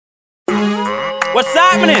What's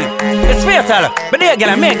happening? It's fatal. But they girl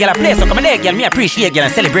and me girl a play so come and they girl me appreciate girl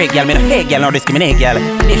and celebrate girl. Me no hate girl, no discriminate girl.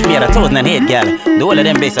 If me a thousand and hate girl, the whole of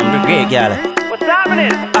them based on great girl. What's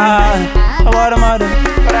happening? What am I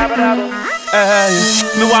doing?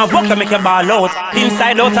 Me want book you make you ball out.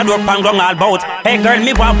 Inside out a door pan gong all bout. Hey girl,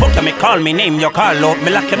 me want book you, me call me name, you call out.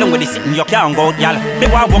 Me lock you down with the sitting, you can't go out, y'all.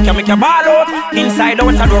 Me want book you, make you ball out. Inside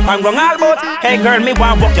out a door pan gong all bout. Hey girl, me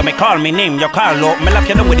want book you, me call me name, you call out. Me lock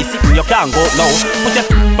you down with the sitting, you can't go out now. Put your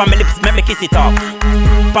on my lips, make me kiss it off.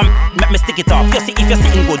 Make me stick it off. You see if you're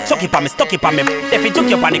sitting good, chuck it on me, stuck it on me. If you took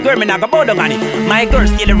you on the girl, me not go bow down on it. My girl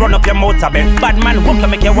still run up your mouth a bit. Bad man book you,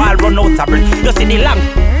 make your wall run out a bit. You see the long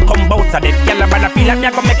come bout of it. Girl, I feel like me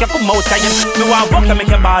I go make you come out of it. Me want book you, make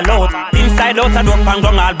you ball out. Inside out a door pan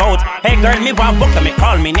gong all bout. Hey girl, me want book you, me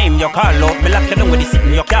call me name, you call out. Me lock you down with the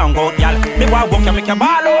sitting, you can't go out, y'all. Me want book you, make you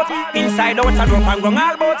ball out. Inside out a door pan gong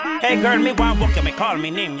all bout. Hey girl, me want book you, me call me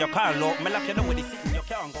name, you call out. Me lock you down with the sitting.